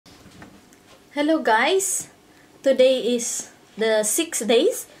Hello guys! Today is the 6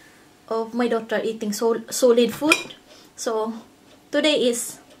 days of my daughter eating solid food. So, today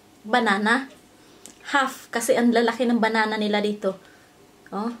is banana. Half kasi ang lalaki ng banana nila dito.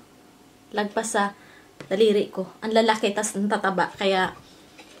 Oh, lagpas sa daliri ko. Ang lalaki tas ang tataba. Kaya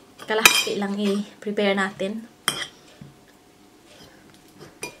kalahati lang i-prepare natin.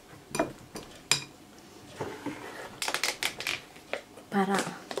 Para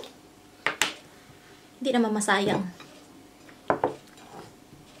hindi naman masayang.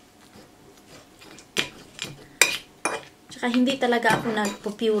 Tsaka hindi talaga ako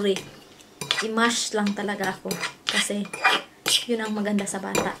nagpo-puree. I-mash lang talaga ako. Kasi yun ang maganda sa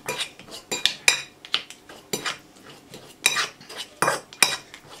bata.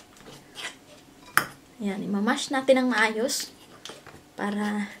 Yan, i-mash natin ng maayos.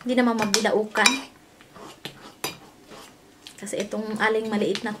 Para hindi naman magbilaukan. Kasi itong aling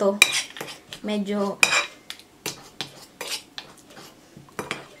maliit na to, medyo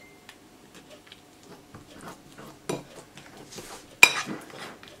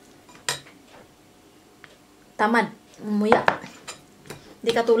tamad, nguya.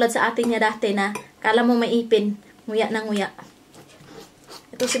 Hindi katulad sa atin niya dati na kala mo maipin, nguya na nguya.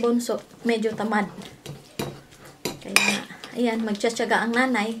 Ito si Bunso, medyo tamad. Kaya, ayan, magtsatsaga ang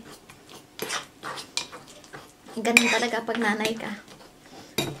nanay. Ganun talaga pag nanay ka.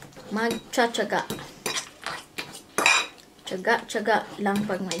 Magtsatsaga. Tsaga lang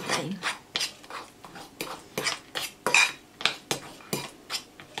pag may time.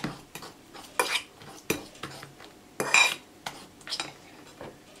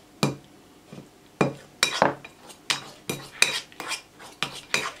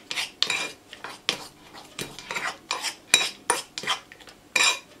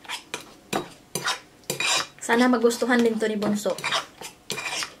 Sana magustuhan din to ni Bunso.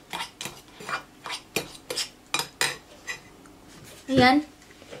 Ayan.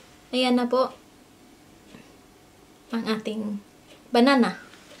 Ayan na po ang ating banana.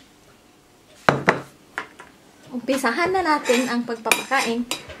 Umpisahan na natin ang pagpapakain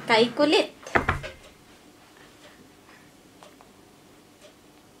kay Kulit.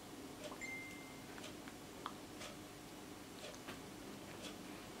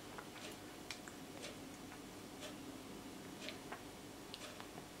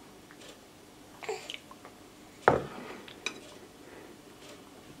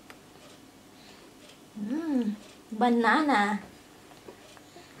 Banana.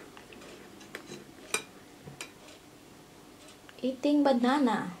 Eating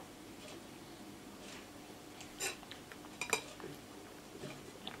banana.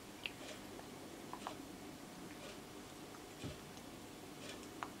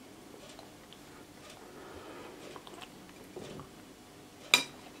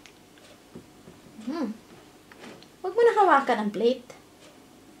 Huwag mo na hawakan ang plate.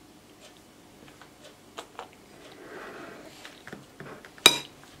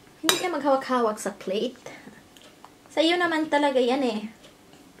 Hindi ka maghawak-hawak sa plate. Sa iyo naman talaga yan eh.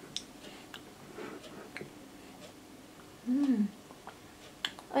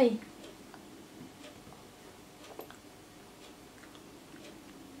 Ay.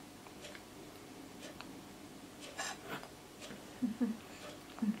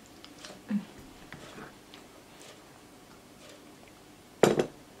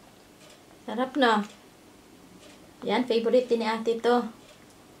 Sarap na. Yan, favorite ni ate to.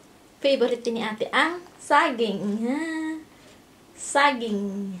 Favorite ni ate ang saging.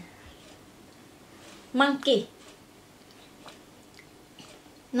 Saging. Monkey.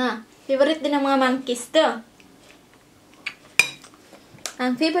 Na, favorite din ng mga monkeys to.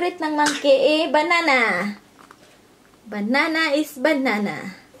 Ang favorite ng monkey banana. Banana is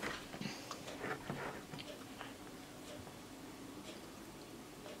banana.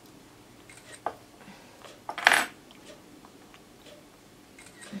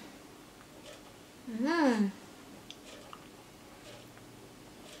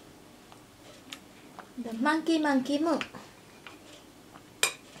 The monkey mo.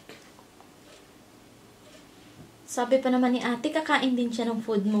 Sabi pa naman ni ate, kakain din siya ng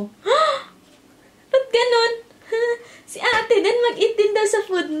food mo. Ba't ganun? Si ate din mag-eat din daw sa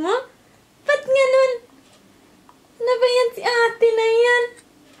food mo? Ba't ganun? Ano ba yan si ate na yan?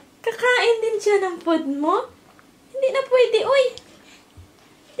 Kakain din siya ng food mo? Hindi na pwede, uy.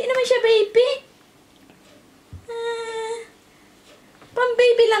 Hindi naman siya baby.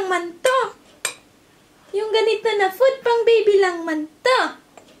 Pang-baby lang man to. Yung ganito na food, pang-baby lang man to.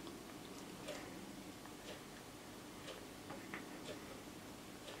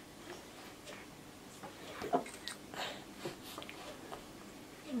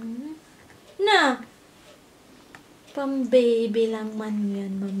 Pang-baby lang man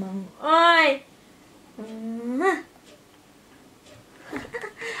yan, mamang. Ay!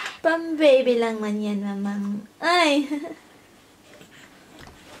 Pang-baby lang man yan, mamang. Ay!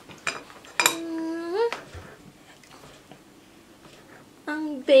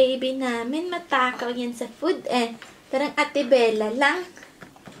 Ang baby namin, matakaw yan sa food eh. Parang Ate Bella lang.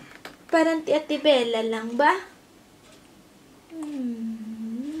 Parang Ate Bella lang ba?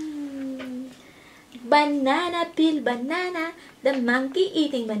 Banana peel banana. The monkey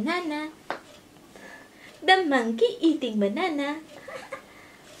eating banana. The monkey eating banana.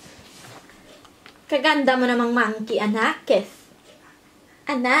 Kaganda mo namang monkey, anakes.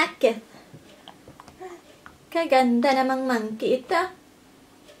 Anakes. Kaganda namang monkey ito.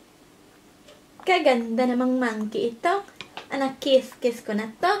 Kaganda namang monkey ito. Anak, kiss ko na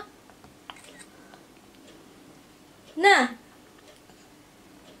to. Na.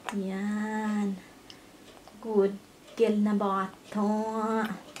 Yan. Good girl na bata.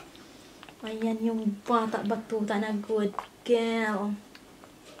 Ayan yung bata-batuta na good girl.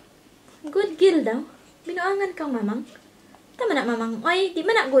 Good girl daw. Binuangan kang mamang. Tama na mamang. Ay, di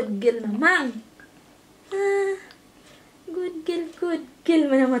ba na good girl mamang? Good girl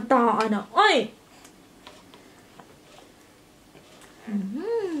mo na mata na. Ay!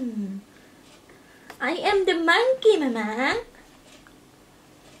 I am the monkey, mamang.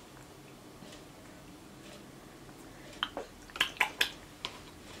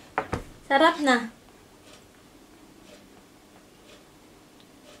 Sarap na.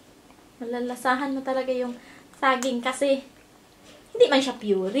 Malalasahan mo talaga yung saging kasi hindi man siya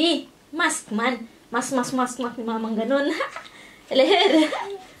puree. Mask man. Mas, mamang ganun. Eleher.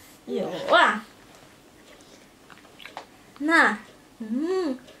 Yowa. Na.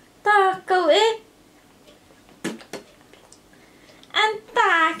 Takaw eh. Ang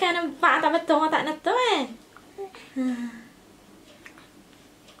taka ng bata ba itong mata na to eh.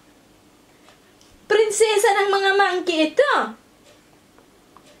 Prinsesa ng mga monkey ito.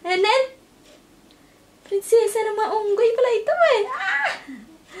 And then, prinsesa ng mga unggoy pala ito eh.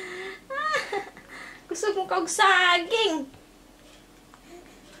 Gusto kong kagsaging.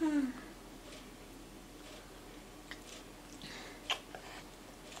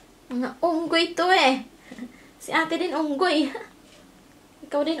 Mga unggoy to eh. Si ate din unggoy.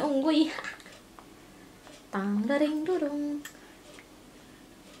 Ikaw din unggoy. Tanggaring durong.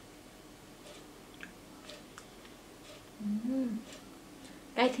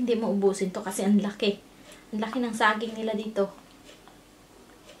 Kahit hindi mo ubusin to kasi ang laki. Ang laki ng saging nila dito.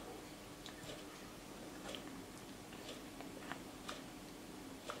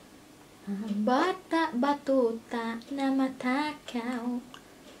 Ang bata-batuta na matakaw.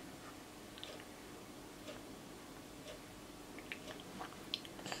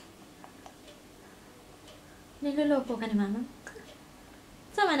 Niloloko ka na, mamang?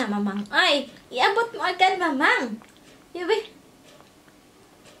 Sama na, mamang. Ay! Iabot mo agad, mamang! Yabi!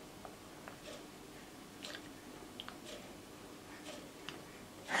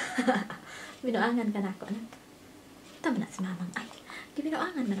 Binuangan ka na ako, anak. Tama na si mamang. Ay!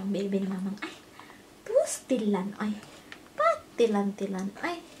 Binuangan man ang baby ni mamang. Ay! Pustilan. Ay! Patilan-tilan.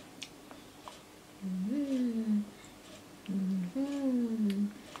 Ay!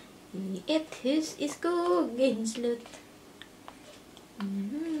 It is cooking slut.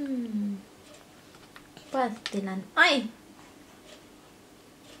 Patilan. Ay!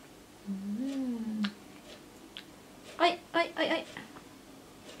 Ay!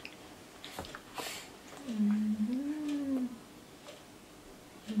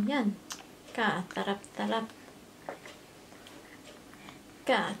 Yan. Katarap-tarap.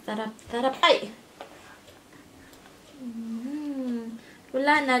 Katarap-tarap. Ay!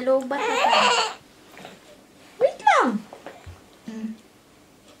 Wala na. Lobat na tayo.